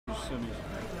semis.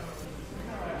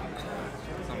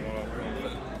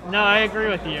 No, I agree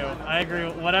with you. I agree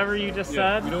with whatever you just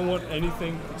said. We don't want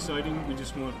anything exciting. We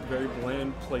just want very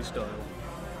bland play style.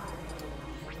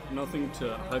 Nothing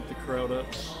to hype the crowd up.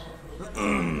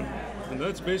 And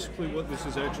that's basically what this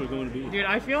is actually going to be. Dude,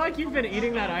 I feel like you've been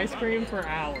eating that ice cream for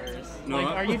hours. No, like,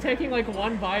 are you taking like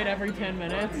one bite every 10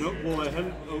 minutes? No, well, I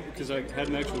hadn't, because I had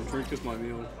an actual drink with my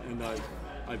meal, and it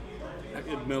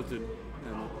melted,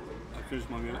 and I finished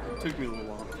my meal. It took me a little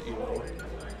while to eat it all.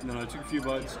 And then I took a few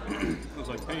bites. I was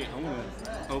like, hey, I want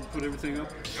to help put everything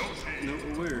up. No,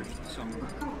 where?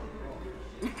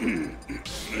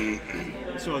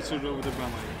 So I stood over there by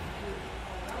my...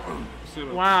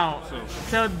 Wow.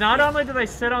 So not only do they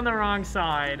sit on the wrong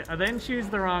side, I then choose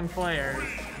the wrong players.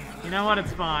 You know what?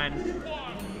 It's fine.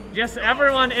 Just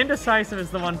everyone indecisive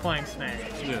is the one playing Snake.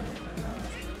 Yeah.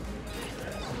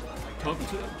 Top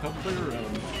player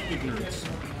ignorance.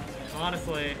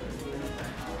 Honestly.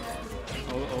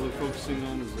 All they're focusing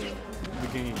on is the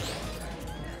game,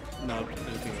 not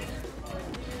anything else.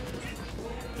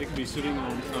 They could be sitting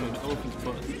on an elephant's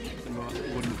butt and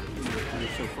wouldn't be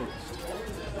so focused.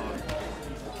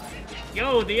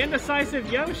 Yo, the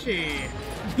indecisive Yoshi!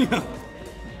 Yeah.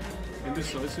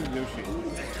 Indecisive Yoshi.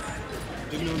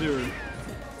 Didn't know they were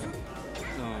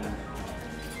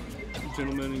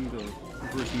gentlemening the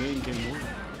first main game one.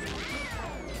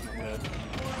 Not bad.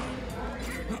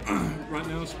 Right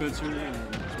now, Spencer's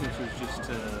just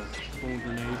pulling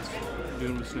grenades,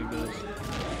 doing what Snake does,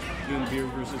 doing beer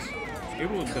versus,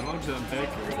 able to dodge that back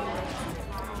air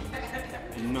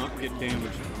and not get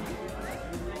damaged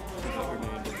from that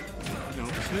grenade. You know,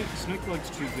 Snake likes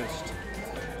to just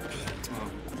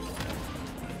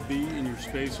be in your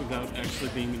space without actually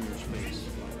being in your space.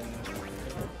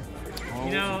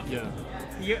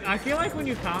 I feel like when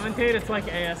you commentate, it's like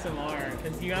ASMR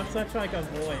because you have such like a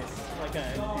voice.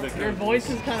 Your voice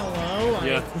is kind of low.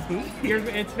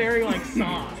 It's very like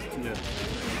soft. Yeah.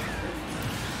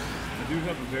 I do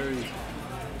have a very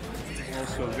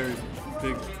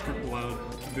big, loud,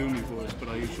 boomy voice, but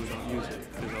I usually don't use it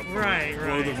because I'll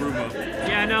blow the room up.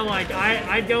 Yeah, no, like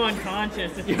I'd go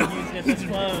unconscious if you used it this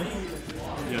close.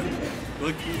 Yeah.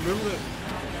 Like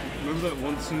remember that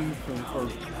one scene from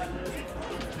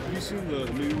have you seen the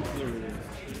new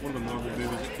one of the Marvel movies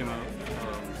that came out?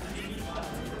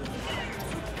 I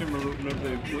can't remember whenever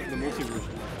they went in the multiverse.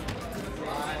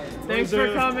 Thanks for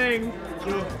coming.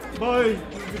 Bye.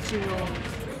 Good seeing you all.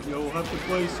 We'll have to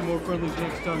play some more friendlies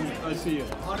next time I see you.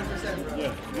 100%.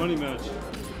 Yeah, money match.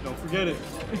 Don't forget it.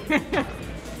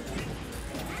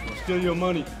 I'll steal your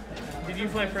money. Did you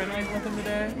play friendlies with him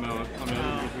today? No, I mean, I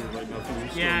didn't get here right now.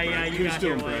 You got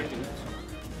here late.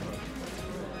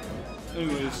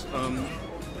 Anyways,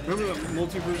 remember that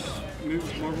multiverse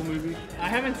Marvel movie? I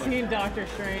haven't seen Doctor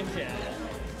Strange yet.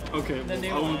 Okay,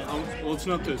 well, it's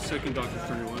not the second Doctor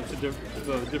Strange one. It's the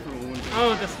different one.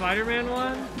 Oh, the Spider-Man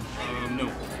one? No.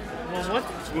 Well, what?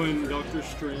 It's when Doctor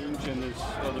Strange and this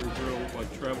other girl like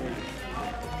travel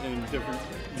in different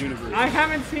universes. I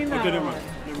haven't seen that one.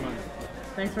 Never mind.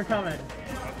 Thanks for coming.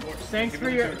 Thanks for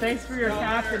your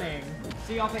captaining.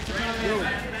 See y'all. Thanks for coming.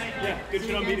 Yeah, good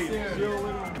job meeting you. See you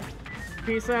later.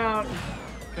 Peace out.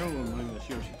 Kind of want to this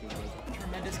Yoshi too, but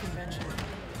Tremendous convention.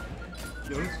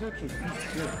 yeah, it's actually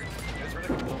good.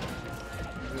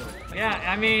 Yeah,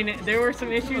 I mean, there were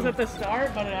some issues at the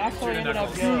start, but it actually ended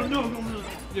up good. No.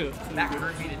 Yeah. That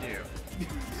hurt me to do.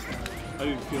 I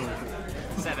didn't feel like it.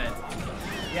 7.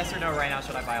 Yes or no right now,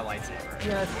 should I buy a lightsaber?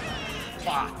 Yes.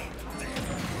 Fuck.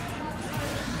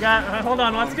 Hold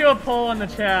on, let's do a poll in the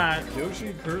chat.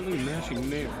 Yoshi currently mashing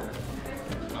nail.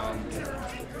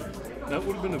 That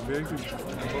would have been a very good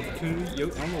opportunity. I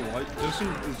don't know why. Justin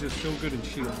is just so good in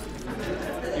shield.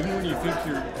 Even when you think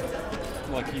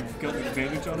you've got an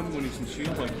advantage on him when he's in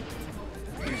shield, like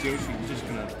he's Yoshi, he's just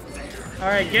gonna.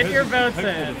 Alright, get your votes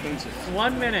in. Defenses.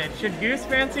 1 minute. Should Goose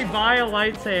Fancy buy a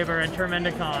lightsaber at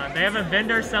Tremendicon? They have a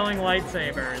vendor selling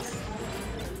lightsabers.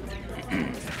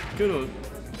 Could have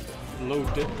low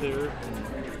dip there,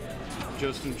 and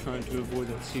Justin trying to avoid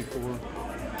that C4.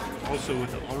 Also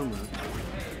with the armor.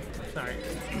 Sorry.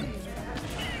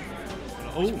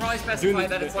 Should probably specify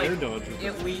that it's like dodge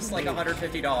at least like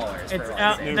 $150. It's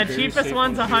the cheapest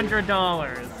one's $100.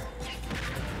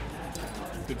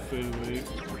 Good fadeaway.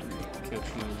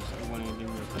 Catching those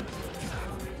landing with it.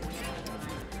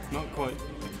 Not quite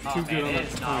too good on that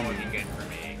it's not looking good for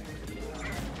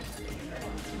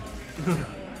me.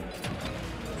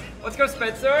 Let's go,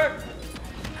 Spencer!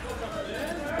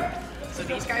 So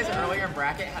these guys earlier in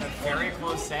bracket had a very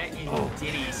close set in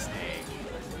Diddy Snake.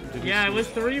 Yeah, it was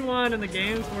 3-1 and the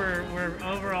games were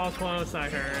overall close, I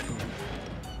heard.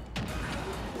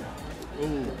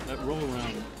 Oh, that roll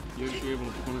around. You're able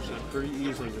to punish that pretty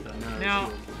easily with that narrow Now,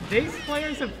 shield. these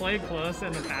players have played close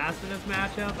in the past in this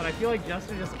matchup, but I feel like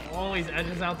Justin just always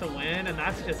edges out the win, and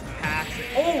that's just taxing.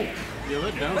 Oh! Yeah,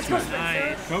 that down smash.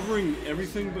 Nice. Covering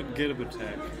everything but get up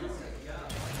attack.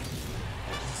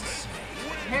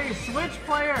 Hey, switch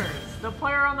players. The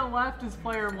player on the left is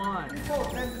player 1. People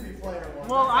tend to be player 1.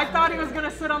 Well, I thought he was going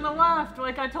to sit on the left,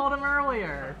 like I told him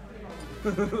earlier.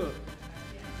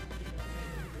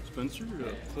 Spencer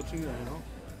clutching that out.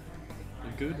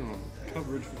 A good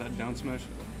coverage for that down smash.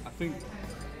 I think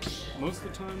most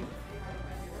of the time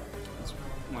it's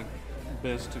like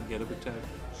best to get up attack.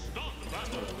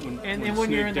 And when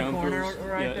you're in the corner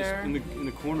right yeah, there? In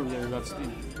the corner there, that's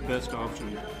the best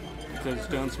option because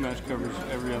down smash covers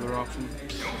every other option.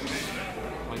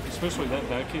 Like especially that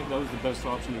back hit, that was the best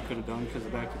option you could have done because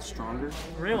the back hit's stronger.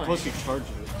 Really? And plus he charged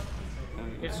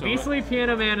it. So Beastly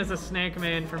Piano Man is a snake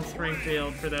man from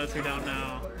Springfield, for those who don't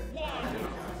know.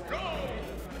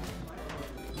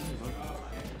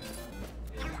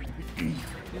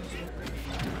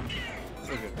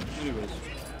 Okay, anyways.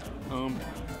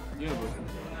 Yeah,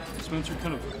 but Spencer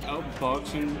kind of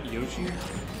outboxing Yoshi.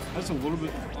 That's a little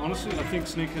bit, honestly, I think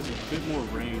Snake has a bit more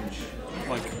range,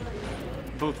 like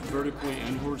both vertically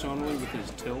and horizontally with his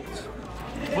tilts.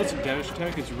 Plus dash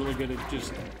attack is really good at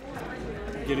just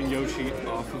getting Yoshi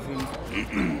off of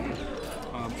him.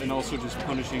 And also just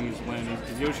punishing his landing.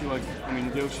 Because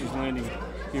Yoshi's landing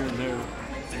here and there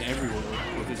and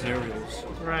everywhere with his aerials.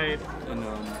 Right. And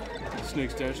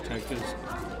Snake's dash attack does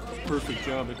a perfect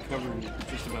job at covering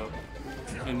just about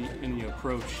any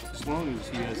approach, as long as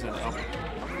he has that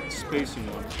spacing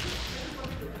on it.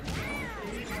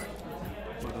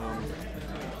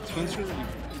 But Spencer,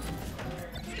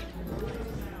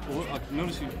 I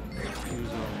noticed he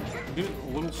was getting a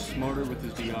little smarter with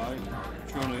his DI,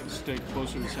 trying to stay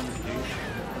closer to center field.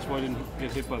 That's why he didn't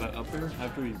get hit by that up air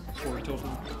after he forward tilted.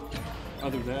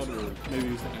 Either that or maybe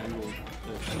it was the angle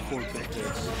that the forward tilt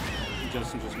hits. And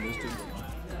Justin just missed it.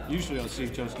 Usually I see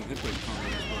Justin hit those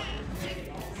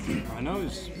combos, but I know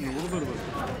he's in a little bit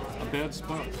of a bad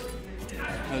spot.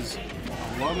 Has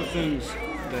a lot of things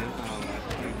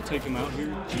that take him out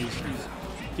here. He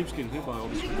keeps getting hit by all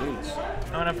these grenades.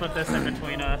 I'm gonna put this in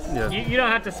between us. Yeah. You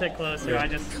don't have to sit closer. Yeah.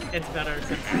 It's better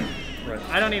since Right.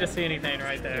 I don't need to see anything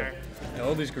right there. Yeah,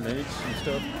 all these grenades and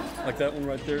stuff, like that one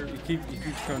right there. He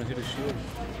keeps trying to hit his shield,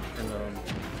 and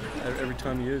every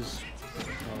time he is,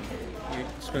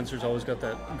 Spencer's always got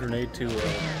that grenade to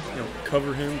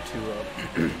cover him,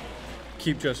 to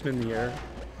keep Justin in the air,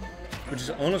 which is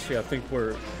honestly I think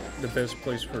where the best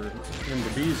place for him to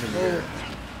be is in the air.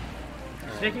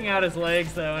 Sticking out his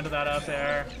legs though into that up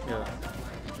air. Yeah.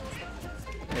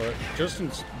 But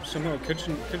Justin's somehow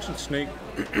catching Snake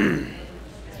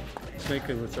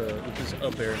with his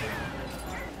up air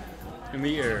in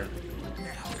the air.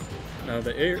 Now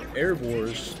the air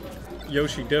wars,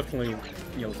 Yoshi definitely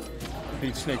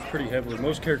beats Snake pretty heavily.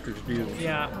 Most characters do.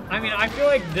 Yeah, I mean, I feel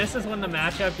like this is when the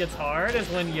matchup gets hard, is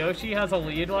when Yoshi has a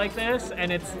lead like this,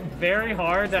 and it's very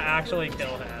hard to actually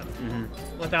kill him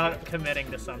without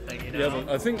committing to something, you know? Yeah,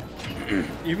 but I think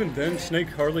even then, Snake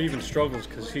hardly even struggles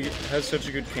because he has such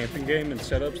a good camping game and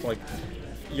setups. Like,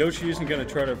 Yoshi isn't going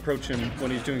to try to approach him when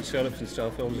he's doing setups and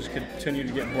stuff. He'll just continue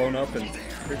to get blown up, and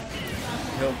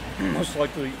he'll most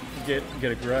likely get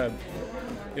a grab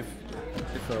if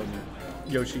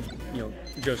Yoshi,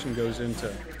 Justin goes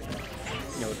into,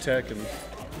 attack, and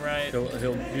Right.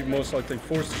 he'll be most likely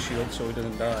forced to shield so he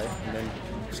doesn't die, and then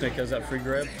Snake has that free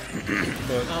grab.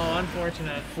 But Oh,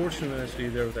 unfortunate. fortunate has to be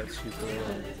there with that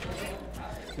C4.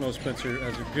 No, Spencer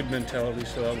has a good mentality,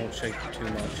 so that won't shake too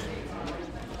much.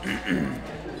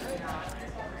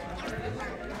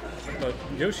 But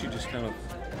Yoshi just kind of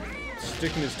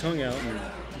sticking his tongue out and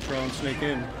drawing Snake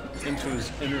into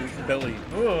his inner belly.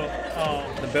 Ooh. Oh.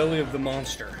 The belly of the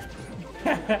monster.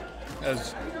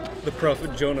 As the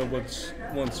prophet Jonah once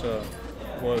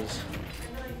was.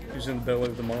 He was in the belly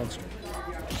of the monster.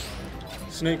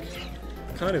 Snake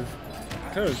kind of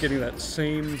getting that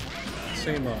same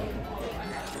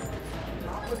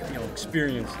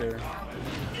experience there.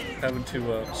 Having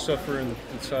to suffer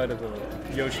inside of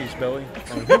Yoshi's belly.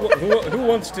 Who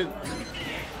wants to?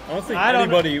 I don't think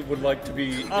anybody would like to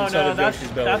be inside of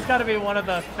Yoshi's belly. That's got to be one of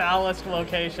the foulest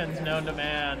locations known to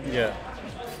man. Yeah.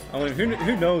 I mean,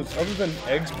 who knows? Other than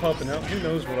eggs popping out, who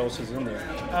knows what else is in there?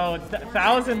 Oh,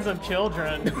 thousands of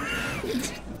children.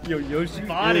 Yoshi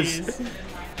Bodies. is.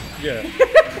 Yeah.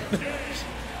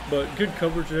 But good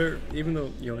coverage there, even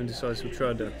though Indecisive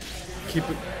tried to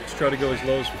try to go as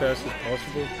low as fast as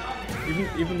possible.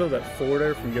 Even though that forward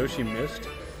air from Yoshi missed,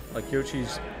 like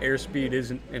Yoshi's airspeed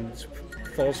isn't, and it's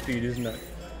fall speed isn't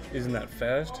that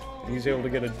fast. And he's able to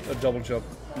get a double jump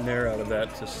nair out of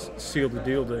that to seal the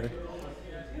deal there.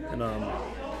 And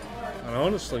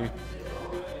honestly,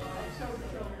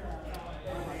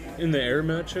 in the air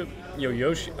matchup,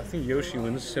 Yoshi, I think Yoshi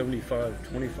wins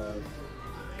 75-25.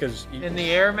 In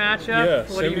the air matchup? Yeah,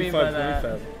 what do you mean by that?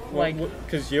 75-25. Well,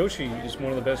 because Yoshi is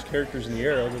one of the best characters in the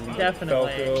air, other than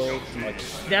definitely. Falco.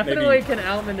 Definitely can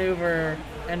outmaneuver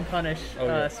and punish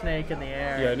yeah. Snake in the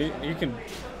air. Yeah, and he can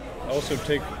also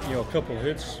take a couple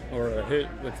hits or a hit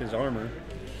with his armor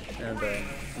and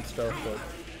stuff. But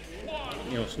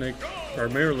Snake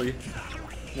primarily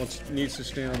needs to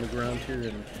stand on the ground here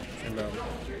and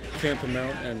camp him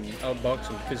out and outbox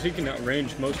him, because he can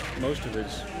outrange most of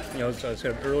his. As I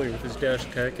said earlier, with his dash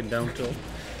attack and down tilt,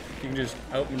 you can just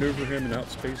outmaneuver him and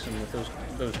outspace him with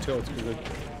those tilts. Because they're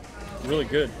really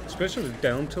good, especially with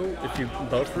down tilt. If you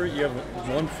buffer it, you have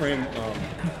one frame.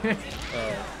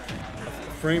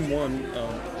 Frame one.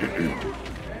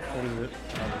 What is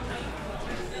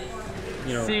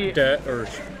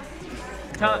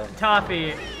it?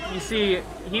 Toffee. You see,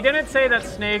 he didn't say that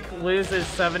Snake loses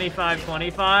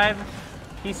 75-25.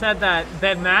 He said that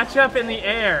matchup in the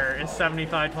air is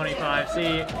 75-25.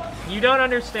 See, you don't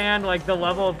understand the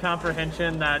level of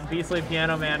comprehension that Beastly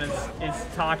Piano Man is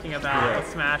talking about with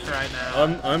Smash right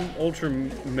now. I'm ultra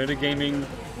metagaming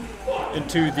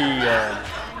into the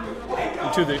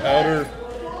outer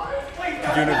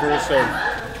universe of,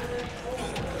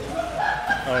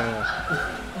 I don't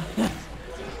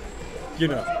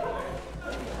know.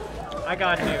 I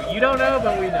got you. You don't know,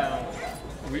 but we know.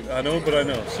 I know, but I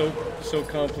know. So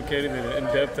complicated and in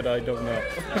depth that I don't know.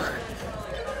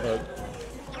 But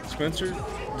Spencer,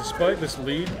 despite this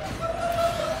lead,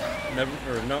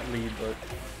 not lead, but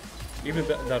even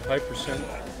that high percent,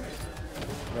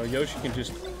 Yoshi can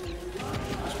just,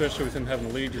 especially with him having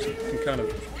the lead, just can kind of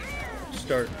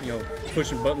start,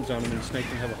 pushing buttons on him, and Snake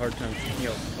can have a hard time,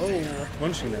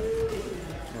 punching that.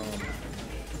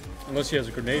 Unless he has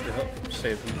a grenade to help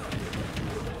save him.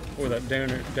 Or that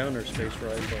downer space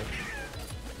ride,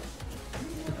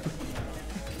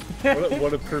 but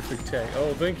what a perfect tag.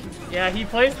 Oh, thank you. Yeah, he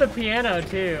plays the piano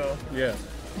too. Yeah.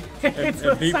 And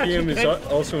BPM is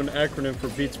also an acronym for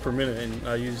beats per minute, and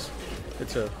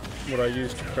what I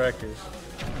use to practice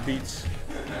beats.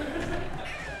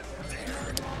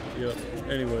 Yep.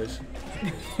 Anyways,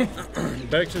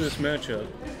 back to this matchup.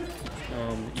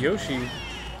 Yoshi,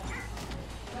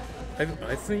 I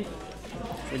think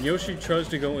when Yoshi tries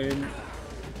to go in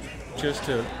just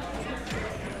to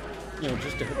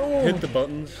hit the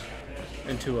buttons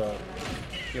into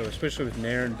especially with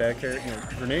nair and back air,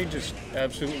 grenade just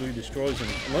absolutely destroys him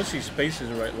unless he spaces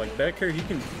it right. Like back air, he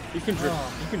can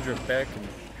drift back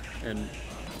and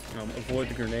avoid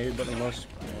the grenade, but unless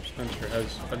Spencer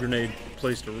has a grenade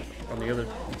placed on the other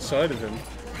side of him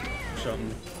or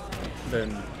something,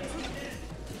 then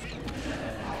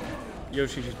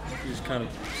Yoshi just kind of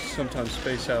sometimes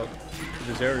space out with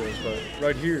his aerials. But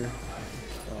right here,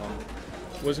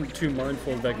 wasn't too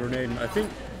mindful of that grenade. And I think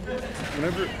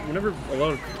whenever a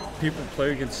lot of people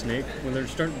play against Snake, when they're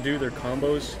starting to do their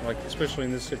combos, especially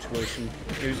in this situation,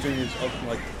 he was doing his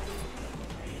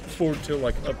forward tilt,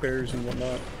 up airs and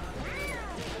whatnot.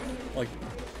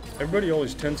 Everybody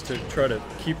always tends to try to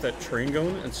keep that train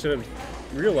going instead of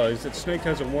realize that Snake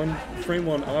has a frame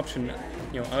one option,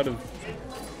 out of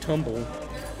tumble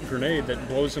grenade that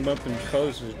blows him up and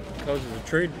causes a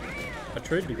trade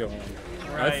to go on.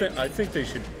 Right. I think they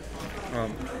should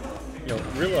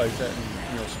realize that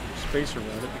and space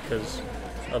around it, because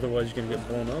otherwise you're gonna get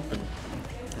blown up, and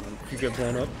if you get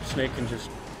blown up, Snake can just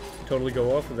totally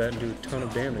go off of that and do a ton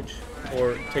of damage,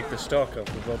 or take the stock up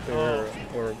there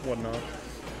or whatnot.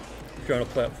 If you're on a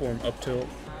platform up tilt,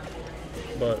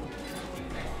 but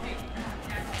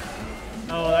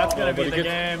that's gonna be the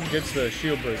game. Gets the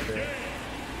shield break there.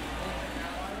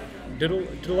 Did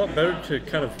a lot better to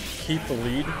kind of keep the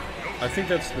lead. I think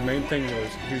that's the main thing,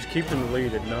 was he was keeping the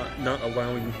lead and not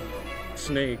allowing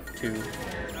Snake to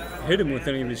hit him with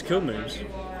any of his kill moves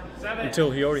until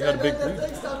he already had a big lead.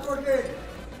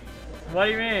 What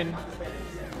do you mean?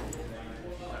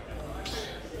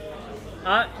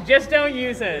 Just don't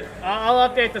use it. I'll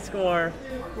update the score.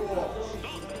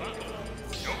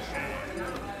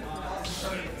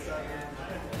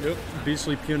 Yep,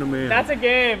 Beastly Piano Man. That's a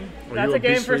game. That's a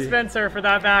game for Spencer for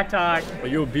that back talk. Are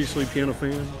you a Beastly Piano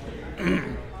fan?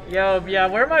 Yo, yeah,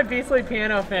 where are my Beastly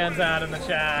Piano fans at in the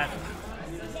chat?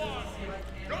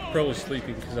 Probably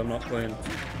sleeping because I'm not playing.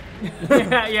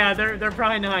 yeah, they're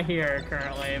probably not here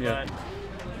currently, yeah.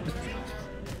 But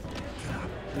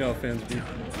no offense, dude.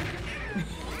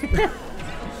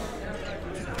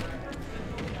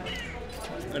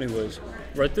 Anyways,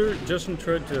 right there, Justin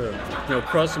tried to,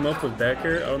 cross him up with back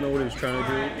air. I don't know what he was trying to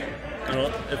do. I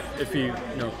don't know if he,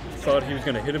 thought he was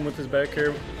going to hit him with his back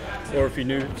air, or if he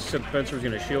knew Spencer was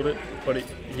going to shield it. But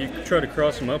he tried to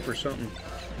cross him up or something.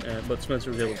 But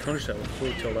Spencer was able to punish that with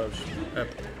full tilt out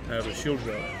of a shield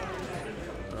drop.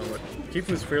 But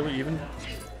keeping this fairly even.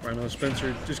 Right now,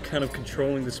 Spencer just kind of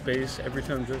controlling the space every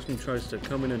time Justin tries to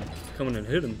come in and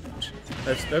hit him.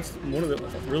 That's one of the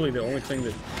really the only thing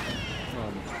that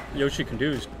Yoshi can do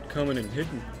is come in and hit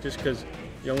him. Just because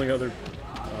the only other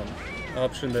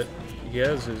option that he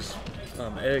has is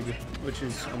egg, which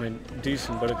is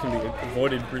decent, but it can be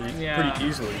avoided pretty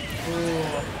easily. Ooh.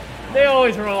 They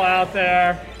always roll out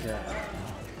there. Yeah.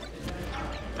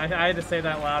 I had to say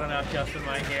that loud enough, Justin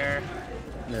might hear.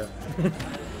 Yeah.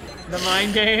 The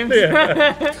mind games?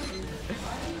 Yeah.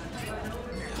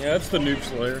 Yeah, that's the noob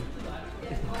slayer.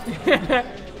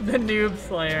 The noob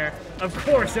slayer. Of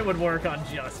course it would work on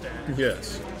Justin.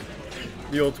 Yes.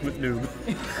 The ultimate noob.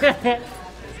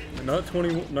 Not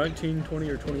 19, 20,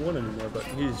 or 21 anymore, but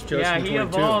he's Justin 22. Yeah, he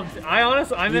evolved.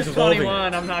 I miss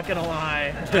 21, I'm not gonna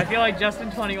lie. I feel like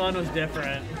Justin 21 was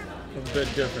different. A bit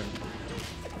different.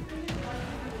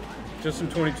 Justin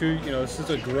 22, this is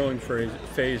a growing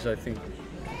phase, I think.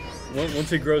 Once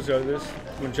he grows out of this,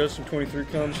 when Justin 23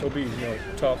 comes, he'll be,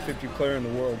 top 50 player in the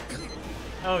world.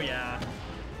 Oh yeah.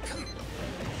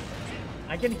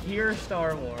 I can hear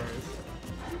Star Wars.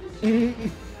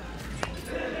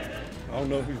 I don't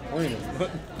know who's playing it,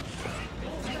 but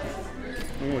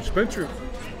with Spencer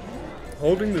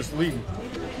holding this lead,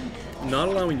 not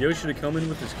allowing Yoshi to come in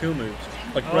with his kill moves.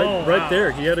 Like right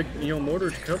there, he had a mortar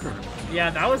to cover him. Yeah,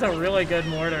 that was a really good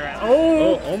mortar.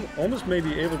 Almost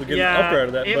maybe able to get an upper out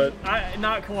of that, but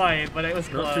not quite, but it was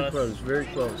close. Not too close, very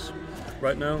close.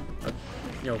 Right now,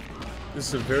 this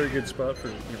is a very good spot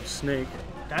for Snake.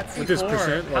 That's C4. With this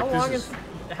percent,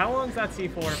 how long's that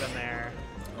C4 been there?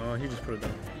 He just put it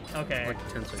down. Okay.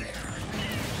 Like 10 seconds.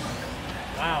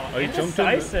 Wow,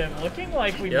 indecisive. Looking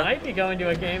like we might be going to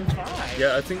a game 5.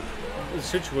 Yeah, I think the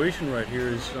situation right here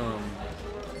is,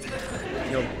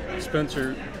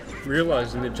 Spencer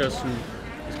realizing that Justin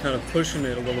is kind of pushing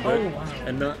it a little bit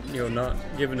and not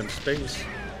giving him space,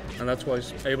 and that's why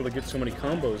he's able to get so many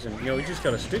combos. And he just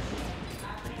got to stick.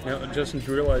 Justin's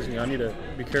realizing I need to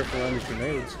be careful around these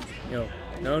grenades.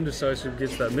 Now indecisive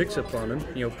gets that mix-up on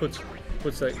him.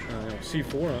 Puts that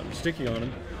C4 on, sticky on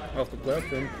him off the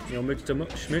platform. Mixed him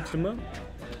up.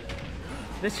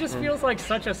 This just feels like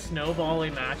such a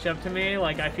snowbally matchup to me.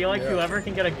 Like, I feel like whoever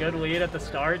can get a good lead at the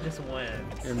start just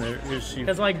wins. And here's C4.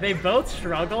 Because they both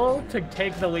struggle to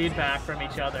take the lead back from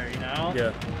each other.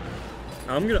 Yeah.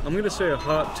 I'm gonna say a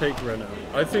hot take right now.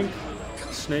 I think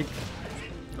Snake.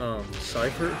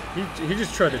 Cypher, he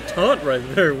just tried to taunt right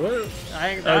there. What?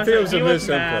 I think it was a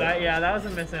misinput. Yeah, that was a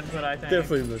misinput, I think.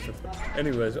 Definitely a misinput.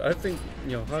 Anyways, I think,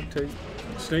 hot take,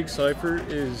 Snake Cypher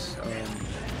is,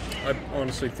 I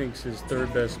honestly think is his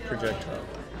third best projectile.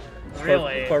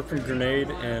 Really? Apart from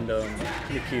Grenade and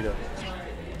Nikita.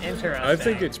 Interesting. I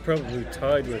think it's probably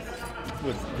tied with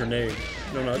Grenade.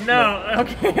 No,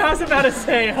 okay, I was about to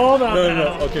say, hold on.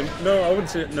 No, okay. No, I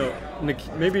wouldn't say it. No.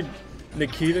 Maybe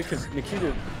Nikita, because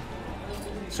Nikita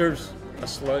serves a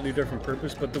slightly different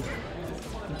purpose, but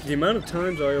the amount of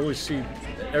times I always see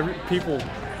people,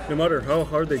 no matter how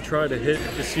hard they try to hit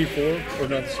the C4, or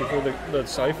not the C4, the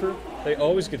Cypher, they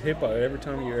always get hit by it every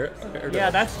time you air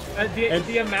that's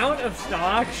the amount of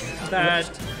stocks that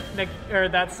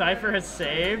that Cypher has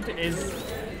saved is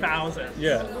thousands.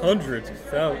 Yeah, hundreds,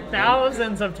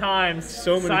 thousands of times.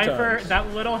 So many Cypher, times.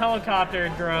 that little helicopter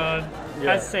drone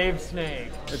has saved Snake.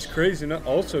 It's crazy,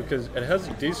 also because it has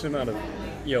a decent amount of,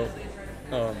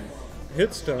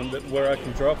 hit stun where I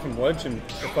can drop from ledge, and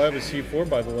if I have a C4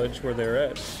 by the ledge where they're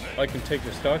at, I can take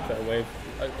the stock that way.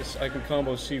 I can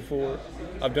combo C4.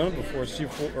 I've done it before,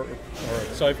 C4 or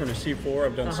Cypher and a C4.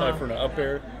 I've done Cypher and an up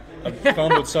air. I've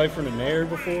comboed Cypher and an air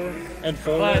before, and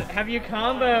forward. But have you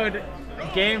comboed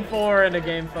Game 4 into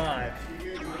Game 5?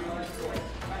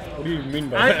 What do you mean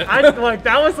by that?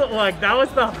 That was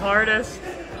the hardest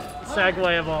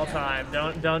segue of all time.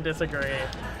 Don't disagree.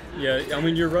 Yeah,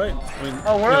 you're right.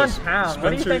 We're on town.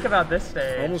 What do you think about this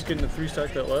stage? Almost getting a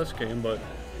 3-stack that last game, but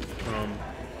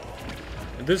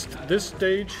this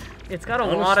stage. It's got a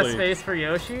lot of space for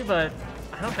Yoshi, but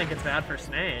I don't think it's bad for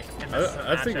Snake.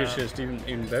 I think it's just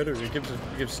even better. It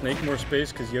gives Snake more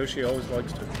space because Yoshi always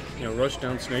likes to rush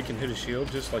down Snake and hit a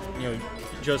shield, just like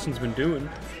Justin's been doing.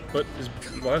 But his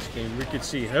last game, we could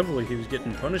see heavily he was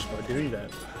getting punished by doing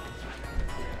that.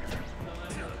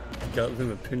 Got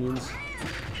them opinions.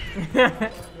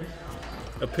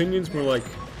 Opinions were like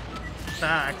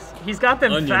facts. He's got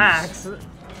them onions. facts.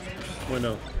 Well,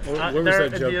 no. Where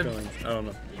was that joke going? I don't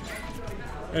know.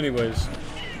 Anyways,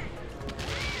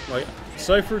 like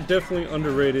Cypher definitely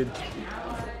underrated.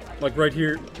 Like right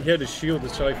here, he had to shield the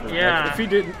Cypher. Yeah. Like,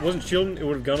 if he wasn't shielding, it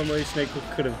would have gone away. Snake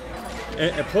could have.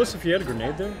 And plus, if he had a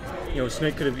grenade there,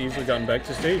 Snake could have easily gotten back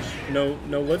to stage. No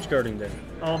ledge guarding there.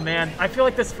 Oh man, I feel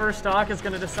like this first stock is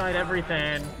going to decide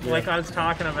everything, like I was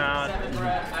talking about.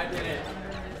 I did it.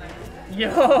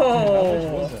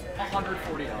 Yo!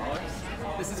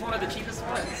 $140. This is one of the cheapest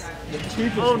ones. The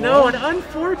cheapest Oh no, an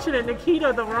unfortunate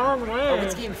Nikita the wrong way. Oh,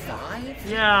 it's game 5?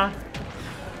 Yeah.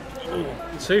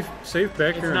 Safe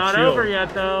back here. It's not shield. over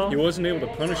yet though. He wasn't able to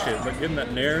punish it, but getting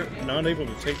that nair, not able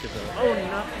to take it though.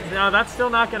 Oh no, that's still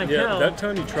not going to Yeah, kill. that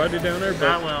time he tried it down there, but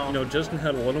That will. Justin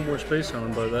had a little more space on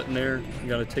him, but that nair, you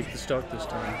got to take the stock this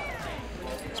time.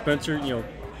 Spencer,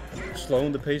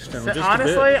 slowing the pace down just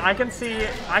Honestly, a bit. I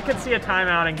could see a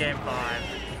timeout in game 5.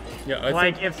 Yeah, I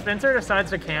Like think, if Spencer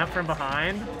decides to camp from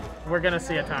behind, we're going to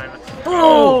see a timeout.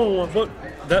 Oh! But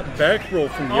that back roll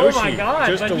from Yoshi, Oh my god,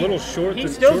 just but a little short. He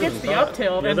still shorter gets than the that. up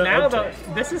tilt, Yeah, and that now up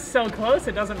tilt. this is so close,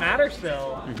 it doesn't matter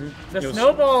still. The You'll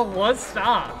snowball was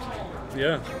stopped.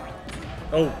 Yeah.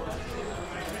 Oh.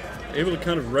 Able to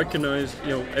kind of recognize,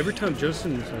 every time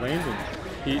Justin's landing,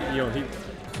 he's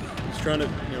trying to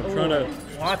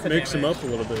lots of mix him damage. up a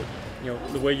little bit.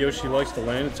 The way Yoshi likes to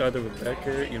land, it's either with back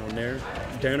air, nair.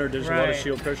 Danner does a lot of Right.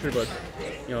 shield pressure, but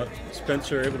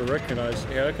Spencer able to recognize,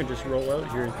 yeah, I can just roll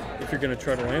out here if you're going to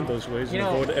try to land those ways and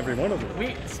avoid every one of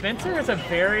them. Spencer is a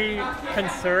very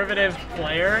conservative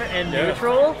player in Yeah.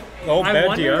 neutral. All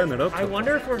bad DI in that up I tilt.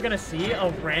 wonder if we're gonna see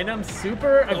a random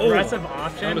super aggressive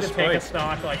option not to a take a spike.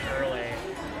 stock like early.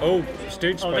 Oh,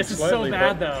 stage spike Oh, this is slightly, so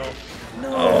bad but, though.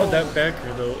 Oh, that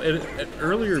backer though, at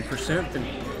earlier percent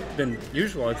than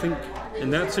usual. I think in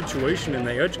that situation in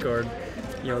the edge guard,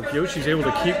 if Yoshi's able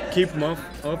to keep him up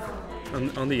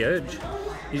on the edge,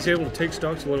 he's able to take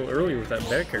stocks a little earlier with that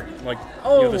backer. Like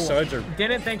the sides are.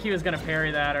 Didn't think he was gonna parry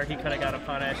that, or he could have got a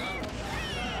punish.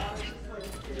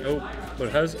 Oh, but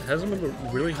has him at a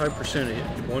really high percentage.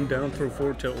 One down throw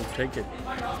forward tilt will take it.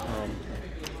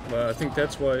 But I think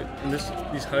that's why in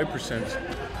these high percents,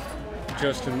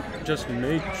 Justin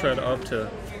may try to opt to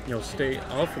stay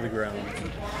off of the ground.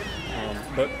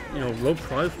 But low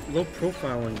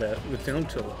profiling that with down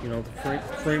tilt. The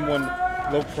frame one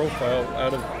low profile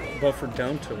out of buffered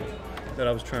down tilt that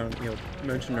I was trying to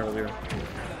mention earlier.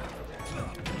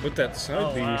 With that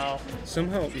side B,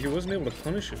 somehow he wasn't able to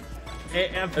punish it.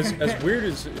 As weird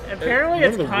as Apparently, one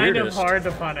it's of the kind weirdest. of hard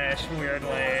to punish weirdly,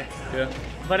 Yeah.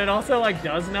 but it also like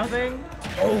does nothing.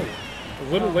 Oh,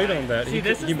 a little late on that. See,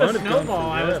 this he is might the have gone for snowball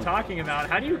I was grab. talking about.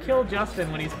 How do you kill Justin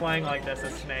when he's playing like this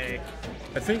as Snake?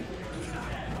 I think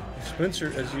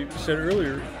Spencer, as you said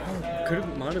earlier,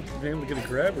 might have been able to get a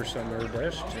grab or something, or a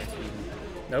dash check.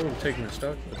 That would have taken a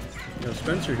stock. But,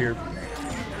 Spencer here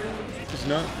is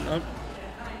not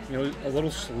a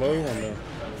little slow on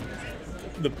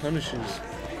the punishes.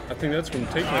 I think that's when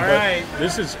taking it. right. But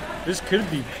this could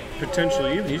be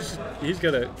potentially even. He's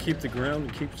got to keep the ground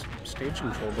and keep stage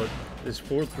control. But this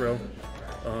fourth row,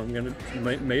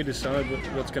 may decide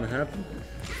what's going to happen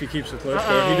if he keeps it left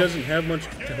there. He doesn't have much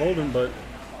to hold him, but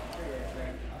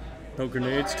no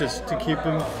grenades just to keep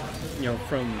him,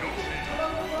 from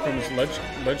his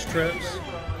ledge traps.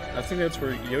 I think that's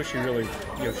where Yoshi really,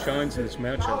 shines in this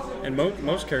matchup. And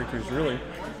most characters really,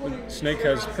 when Snake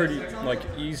has pretty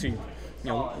easy,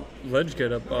 ledge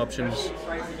get up options,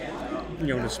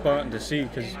 to spot and to see,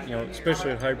 because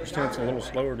especially at high percent, it's a little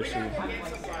slower to see.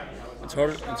 It's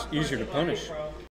harder. It's easier to punish.